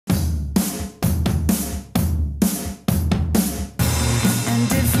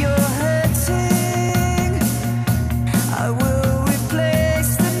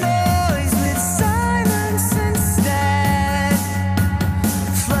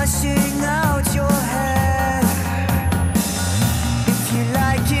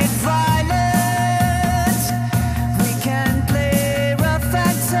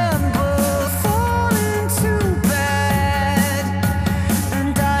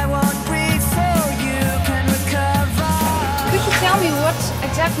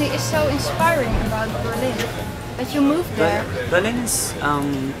exactly is so inspiring about Berlin that you moved there? Berlin is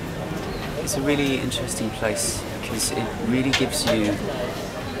it's a really interesting place because it really gives you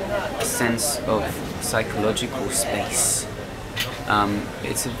a sense of psychological space.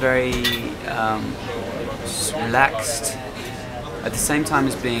 It's a very relaxed, at the same time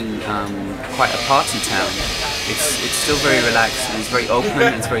as being quite a party town. It's still very relaxed and it's very open,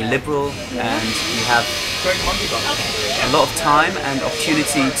 it's very liberal, and you have a lot of time and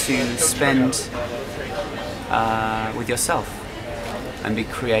opportunity to spend with yourself and be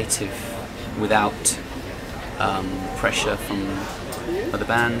creative without pressure from other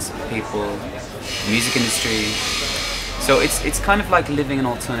bands, people, the music industry. So it's kind of like living an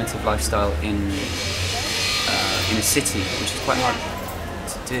alternative lifestyle in a city, which is quite hard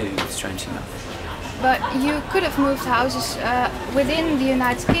to do, strangely enough. But you could have moved houses within the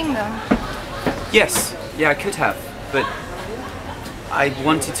United Kingdom. Yes, yeah, I could have, but I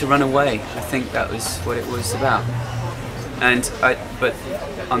wanted to run away. I think that was what it was about. But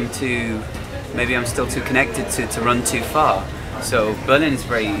maybe I'm still too connected to run too far. So Berlin is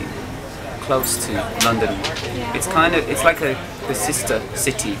very close to London. Yeah. It's like the sister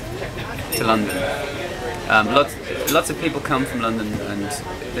city to London. Lots of people come from London, and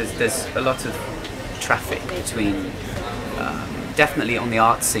there's a lot of traffic between. Definitely on the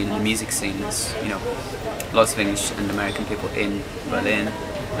art scene and the music scene, there's lots of English and American people in Berlin,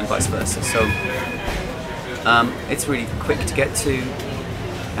 and vice versa. So it's really quick to get to,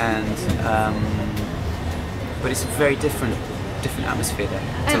 and but it's a very different atmosphere there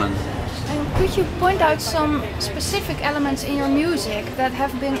to London. And could you point out some specific elements in your music that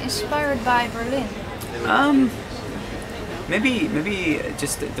have been inspired by Berlin? Maybe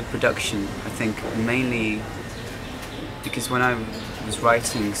just the production. I think mainly because when I was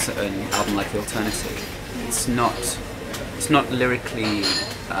writing an album like The Alternative, it's not lyrically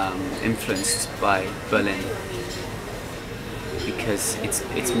influenced by Berlin, because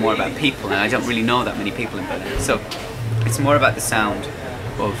it's more about people, and I don't really know that many people in Berlin. So it's more about the sound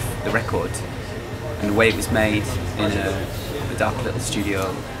of the record and the way it was made in a dark little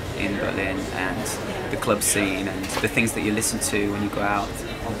studio in Berlin, and the club scene and the things that you listen to when you go out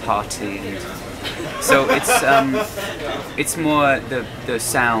on party. And so it's more the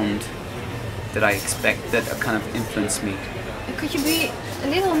sound that I expect that kind of influenced me. Could you be a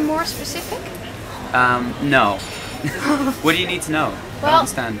little more specific? No. What do you need to know? Well, I don't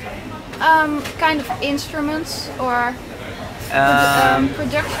understand. Kind of instruments or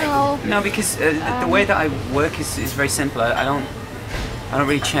productional. No, because the way that I work is very simple. I don't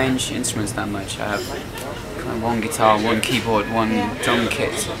really change instruments that much. I have kind of one guitar, one keyboard, one drum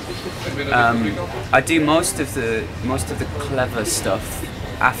kit. I do most of the clever stuff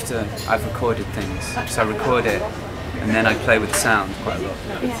after I've recorded things. So I record it and then I play with the sound quite a lot.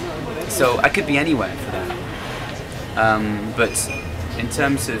 Yeah. So I could be anywhere for that. But in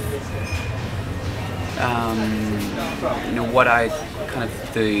terms of what I kind of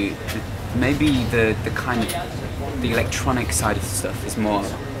maybe the kind of the electronic side of stuff is more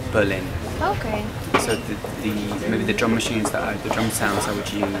Berlin. Okay. So maybe the drum machines the drum sounds I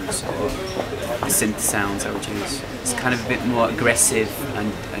would use, or the synth sounds I would use. It's kind of a bit more aggressive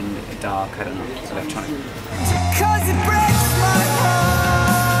and dark. I don't know. It's electronic. 'Cause it breaks my heart.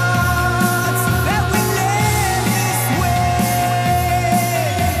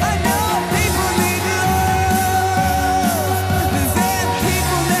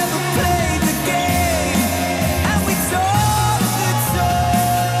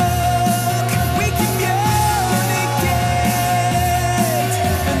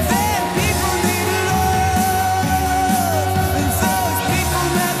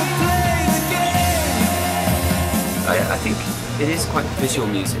 I think it is quite visual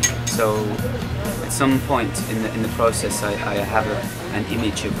music, so at some point in the process I have an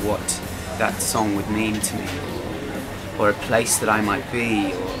image of what that song would mean to me, or a place that I might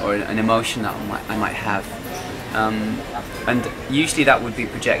be, or an emotion that I might have, and usually that would be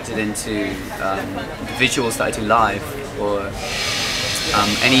projected into the visuals that I do live, or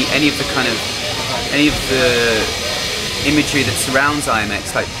any of the imagery that surrounds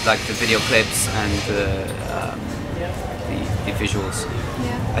IAMX, like the video clips and the visuals.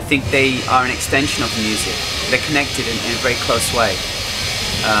 Yeah. I think they are an extension of the music. They're connected in a very close way,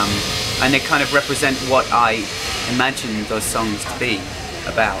 and they kind of represent what I imagine those songs to be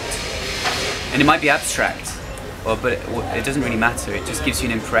about. And it might be abstract, but it doesn't really matter. It just gives you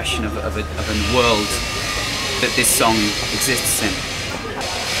an impression of a world that this song exists in.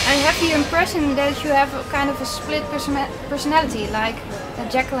 I have the impression that you have a kind of a split personality, like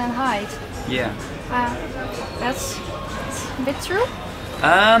Jekyll and Hyde. Yeah. That's a bit true?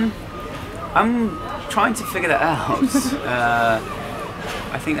 I'm trying to figure that out.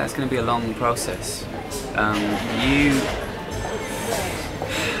 I think that's going to be a long process.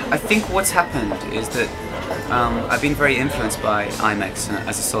 I think what's happened is that I've been very influenced by IAMX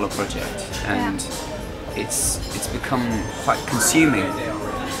as a solo project, and it's become quite consuming.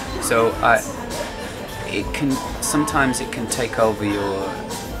 So sometimes it can take over your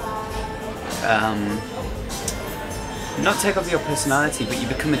not take over your personality, but you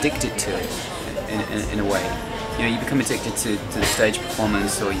become addicted to it in a way. You know, you become addicted to the stage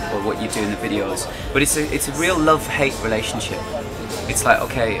performance or what you do in the videos. But it's a real love-hate relationship. It's like,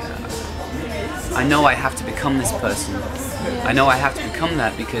 okay, I know I have to become this person. I know I have to become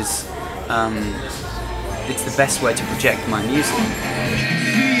that because it's the best way to project my music.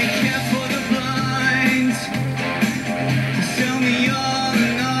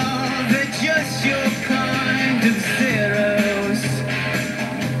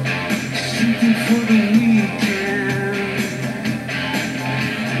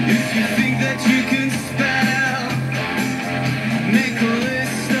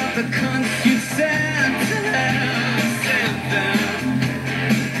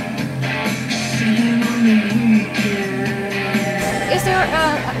 Is there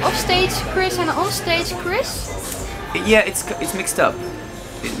an offstage Chris and an onstage Chris? Yeah, it's mixed up.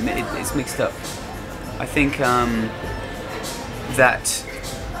 It's mixed up. I think that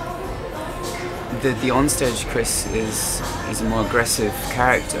the onstage Chris is a more aggressive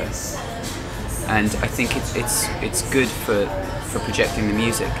character, and I think it's good for projecting the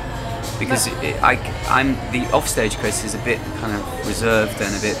music, because I'm the offstage Chris is a bit kind of reserved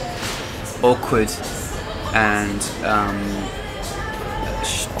and a bit awkward and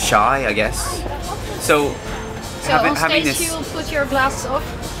shy, I guess. So on having stage this, you'll put your glasses off?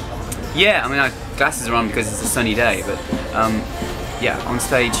 yeah, I mean, glasses are on because it's a sunny day, but yeah, on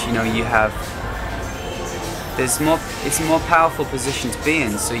stage, you know, it's a more powerful position to be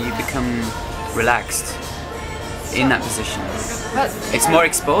in, so you become relaxed in that position. But it's more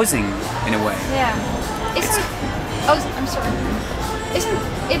exposing in a way. Yeah. I'm sorry. Isn't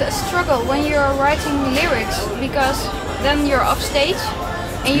it a struggle when you're writing lyrics, because then you're off stage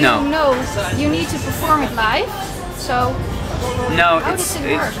and you know you need to perform it live? So no, how does it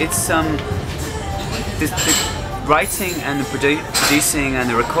work? The writing and the producing and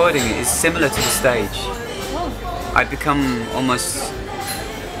the recording is similar to the stage. I become almost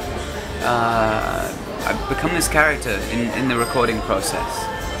I've become this character in the recording process,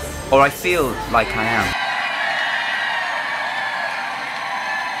 or I feel like I am.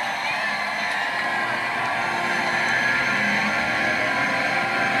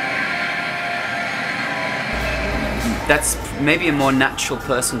 That's maybe a more natural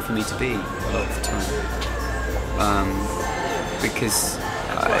person for me to be a lot of the time, because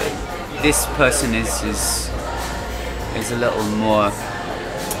this person is a little more,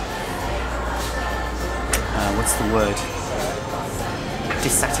 what's the word?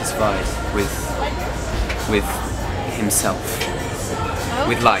 Dissatisfied with himself,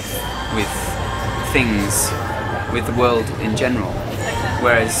 with life, with things, with the world in general.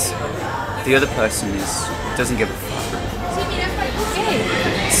 Whereas the other person doesn't give a fuck.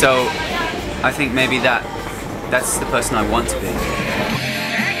 So I think maybe that's the person I want to be.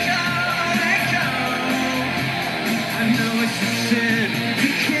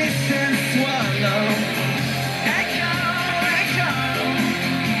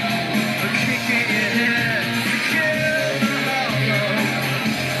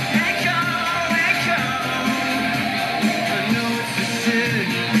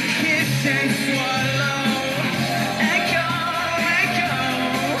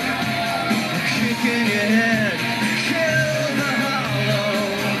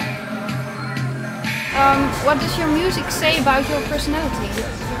 What does your music say about your personality, your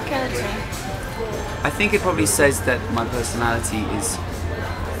character? I think it probably says that my personality is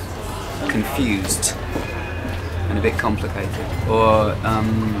confused and a bit complicated. Or, I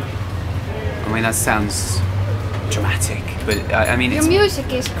mean, that sounds dramatic, but I mean, your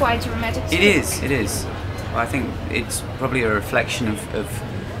music is quite dramatic too. It is. I think it's probably a reflection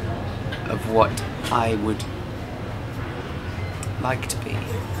of what I would like to be.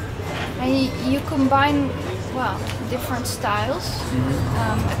 And you combine, well, different styles,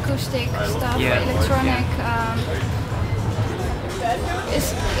 acoustic stuff, electronic.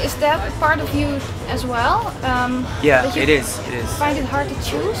 Is that part of you as well? Yeah, that you it is. Find it hard to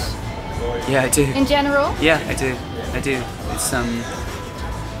choose? Yeah, I do. In general? Yeah, I do.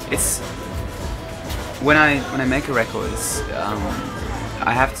 It's when I make a record,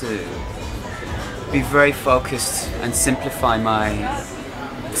 I have to be very focused and simplify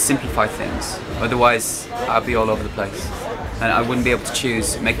simplify things. Otherwise, I'll be all over the place, and I wouldn't be able to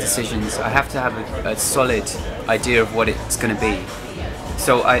choose, make decisions. I have to have a solid idea of what it's going to be.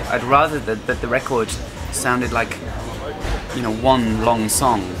 So I'd rather that the record sounded like, you know, one long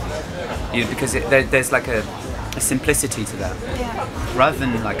song, because there's like a simplicity to that. Yeah. Rather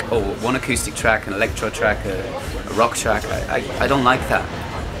than like, oh, one acoustic track, an electro track, a rock track. I don't like that.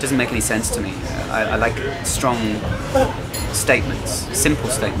 It doesn't make any sense to me. I like strong statements, simple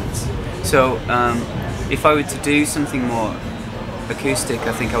statements. So if I were to do something more acoustic,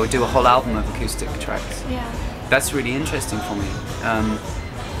 I think I would do a whole album of acoustic tracks. Yeah. That's really interesting for me,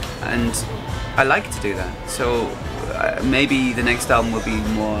 and I like to do that. So maybe the next album will be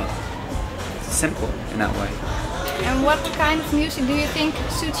more simple in that way. And what kind of music do you think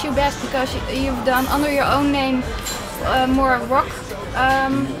suits you best? Because you've done under your own name more rock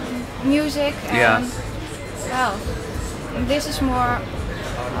music, and well, this is more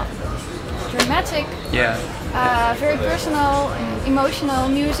dramatic. Yeah. Very personal, emotional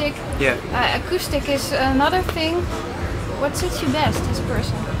music. Yeah. Acoustic is another thing. What suits you best as a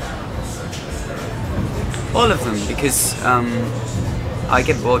person? All of them, because I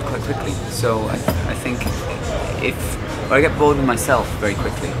get bored quite quickly. So I think I get bored with myself very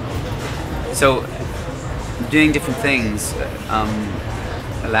quickly. So doing different things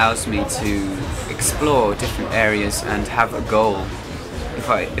allows me to explore different areas and have a goal.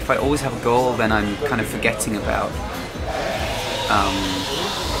 If I always have a goal, then I'm kind of forgetting about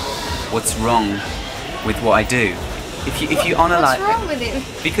what's wrong with what I do. If you analyze, what's wrong with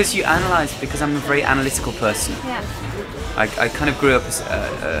it? Because you analyze. Because I'm a very analytical person. Yeah. I kind of grew up as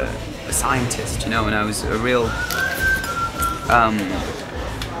a scientist, you know, and I was a real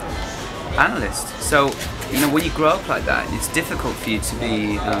analyst. So, you know, when you grow up like that, it's difficult for you to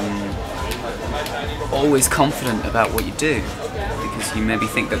be always confident about what you do, because you maybe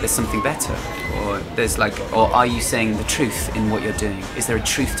think that there's something better, or there's like, or are you saying the truth in what you're doing? Is there a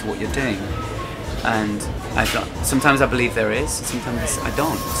truth to what you're doing? And sometimes I believe there is, sometimes I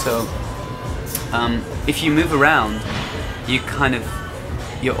don't. So if you move around, you're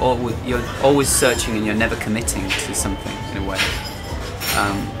always searching and you're never committing to something in a way.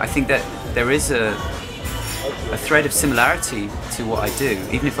 I think that there is a thread of similarity to what I do.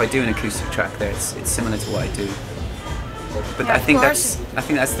 Even if I do an acoustic track there, it's similar to what I do. But yeah, I think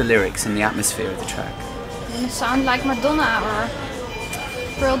that's the lyrics and the atmosphere of the track. You sound like Madonna or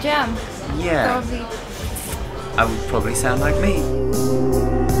Pearl Jam. Yeah. Probably. I would probably sound like me.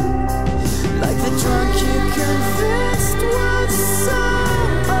 Like the drunk you convinced was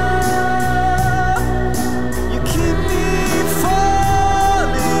sober. You keep me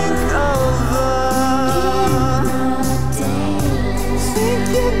falling over. Think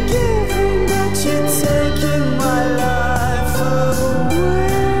you're giving, but you're taking my life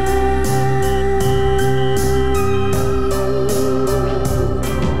away.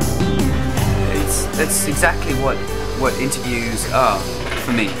 That's exactly what interviews are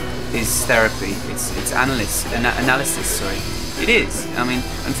for me. Is therapy. It's analysis. Sorry, it is. I mean,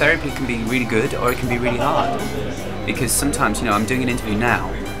 and therapy can be really good or it can be really hard, because sometimes, you know, I'm doing an interview now,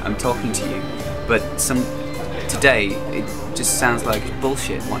 I'm talking to you, but today it just sounds like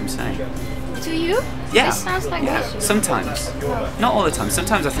bullshit what I'm saying. To you? Yeah. This sounds like bullshit. Sometimes, not all the time.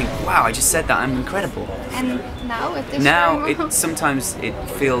 Sometimes I think, wow, I just said that, I'm incredible. And now at this Now sometimes it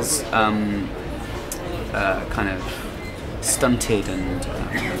feels kind of stunted and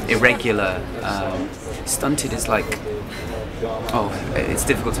irregular. Stunted is like, it's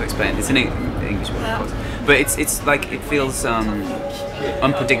difficult to explain. It's an English word, of course, but it's like it feels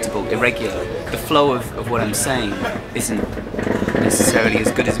unpredictable, irregular. The flow of what I'm saying isn't necessarily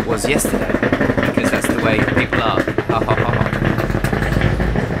as good as it was yesterday, because that's the way people are.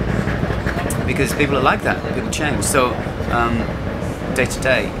 Because people are like that. People change. So day to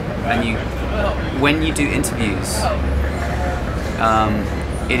day, and when you do interviews.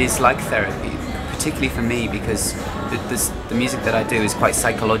 It is like therapy, particularly for me, because the music that I do is quite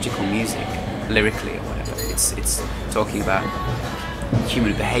psychological music, lyrically or whatever. It's talking about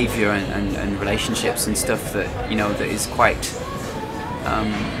human behaviour and relationships and stuff that, you know, that is quite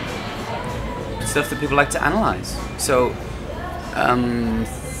stuff that people like to analyse. So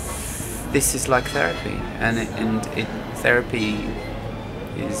this is like therapy, and therapy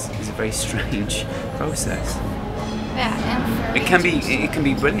is a very strange process. Yeah, and it can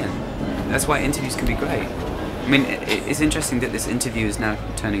be brilliant. That's why interviews can be great. I mean, it's interesting that this interview is now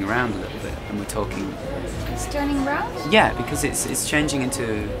turning around a little bit, and we're talking. It's turning around? Yeah, because it's changing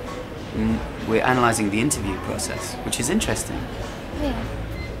into. We're analysing the interview process, which is interesting. Yeah.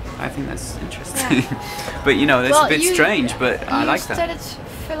 I think that's interesting. Yeah. But you know, that's a bit strange. But I like that. You said it's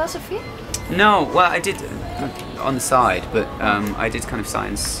philosophy? No, well, I did on the side, but I did kind of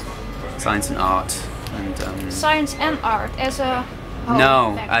science and art, and Science and art as a whole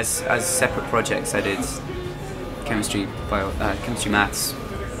no, package. as separate projects. I did chemistry, chemistry, maths,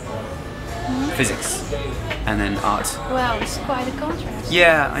 physics, and then art. Well, it's quite a contrast.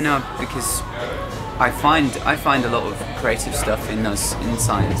 Yeah, I know, because I find a lot of creative stuff in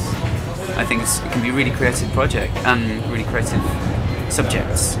science. I think it can be really creative project and really creative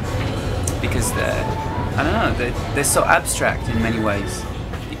subjects, because I don't know, they're so abstract in many ways.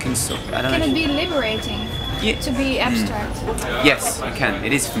 You can I don't know. Can it be liberating to be abstract? Yes, it can.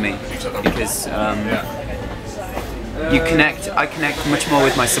 It is for me, because I connect much more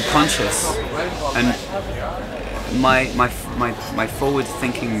with my subconscious, and my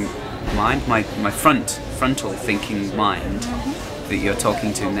forward-thinking mind, my frontal thinking mind that you're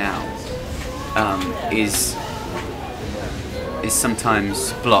talking to now, is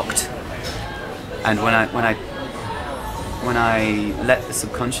sometimes blocked, and when I let the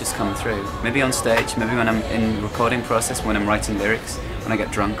subconscious come through, maybe on stage, maybe when I'm in recording process, when I'm writing lyrics, when I get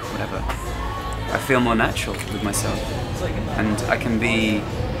drunk, whatever, I feel more natural with myself, and I can be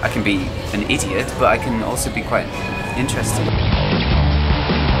an idiot, but I can also be quite interesting.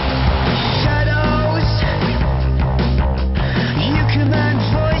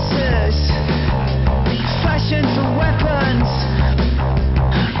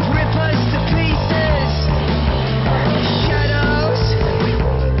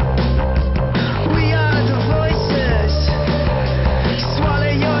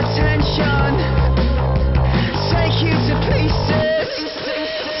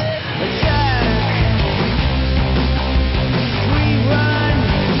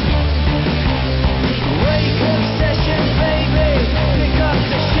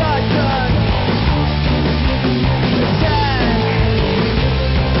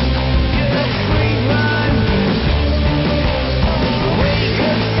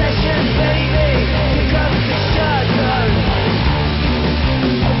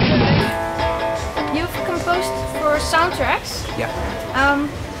 Soundtracks. Yeah.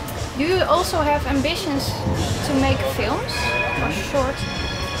 Do you also have ambitions to make films or short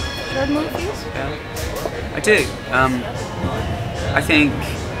movies? Yeah, I do. I think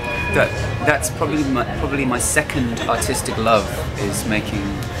that's probably my second artistic love, is making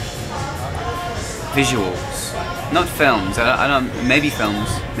visuals, not films. I don't. Maybe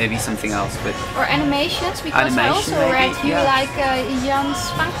films, maybe something else, but or animations. Because animation, I also maybe, read you yeah. like Jan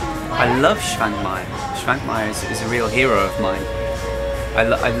Svankmajer. I love Svankmajer. Svankmajer is a real hero of mine.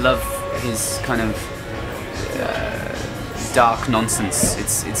 I love his kind of dark nonsense.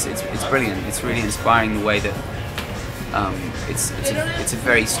 It's brilliant. It's really inspiring the way that it's a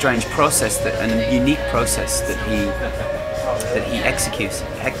very strange process, and a unique process that he executes.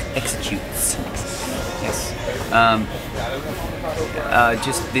 Yes.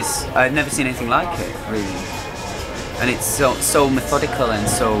 Just this. I've never seen anything like it, really. And it's so methodical and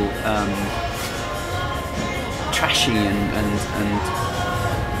so trashy and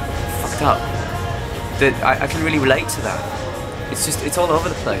fucked up that I can really relate to that. It's all over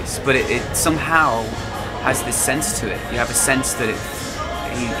the place, but it somehow has this sense to it. You have a sense that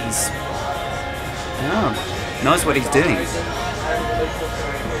he's I don't know, knows what he's doing.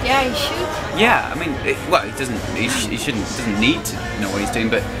 Yeah, he should. Yeah, I mean, well, he doesn't. He doesn't need to know what he's doing,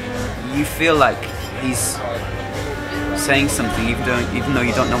 but you feel like he's saying something, even though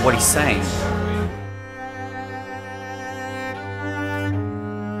you don't know what he's saying.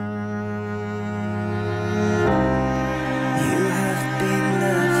 You have been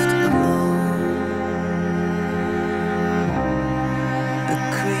left alone, a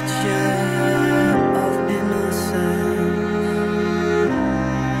creature of innocence.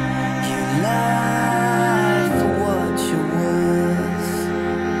 You lie for what you're worth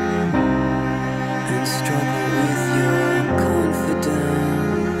and struggle with your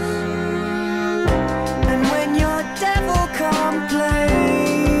confidence.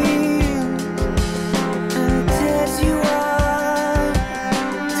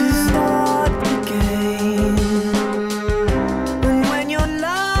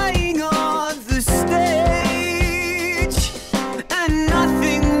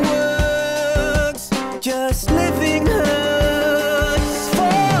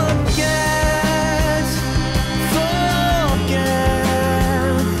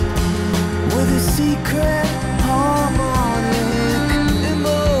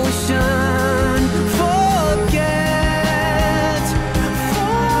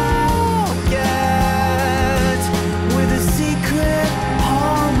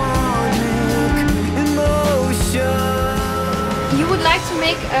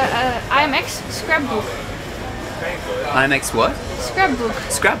 make a IAMX scrapbook. IAMX what? Scrapbook.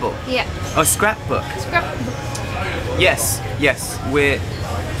 Scrabble? Yeah. Oh, scrapbook. Scrapbook. Yes, yes. We're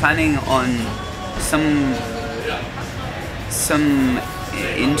planning on some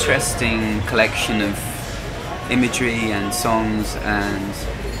interesting collection of imagery and songs and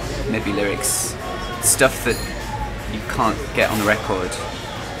maybe lyrics, stuff that you can't get on the record,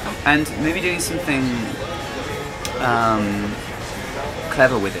 and maybe doing something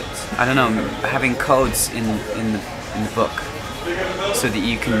clever with it. I don't know, having codes in the book so that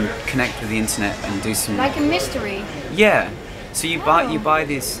you can connect with the internet and do some like a mystery. Yeah. So you buy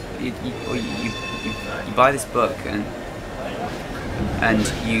this you buy this book and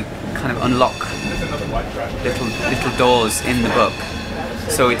you kind of unlock little doors in the book.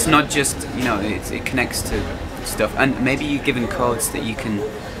 So it's not just, you know, it connects to stuff, and maybe you're given codes that you can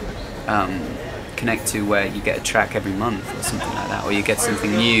connect to where you get a track every month or something like that, or you get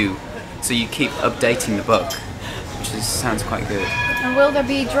something new. So you keep updating the book, which sounds quite good. And will there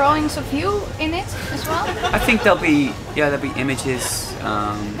be drawings of you in it as well? I think there'll be images.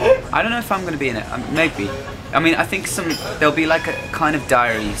 I don't know if I'm going to be in it. Maybe. I mean, I think there'll be like a kind of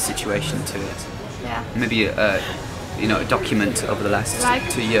diary situation to it. Yeah. Maybe a document over the last like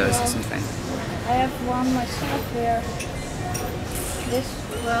 2 years or something. I have one myself where this,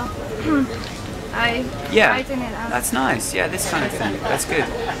 well, I write in it. That's nice. Yeah, this kind of thing. That's good.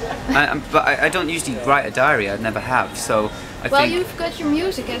 But I don't usually write a diary. I never have. So I think you've got your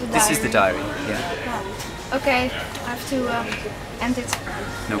music as a diary. this is the diary. Yeah. Yeah. Okay, I have to end it.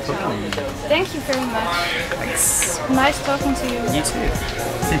 No problem. Thank you very much. Thanks. Nice talking to you. You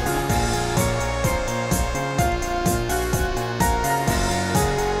too.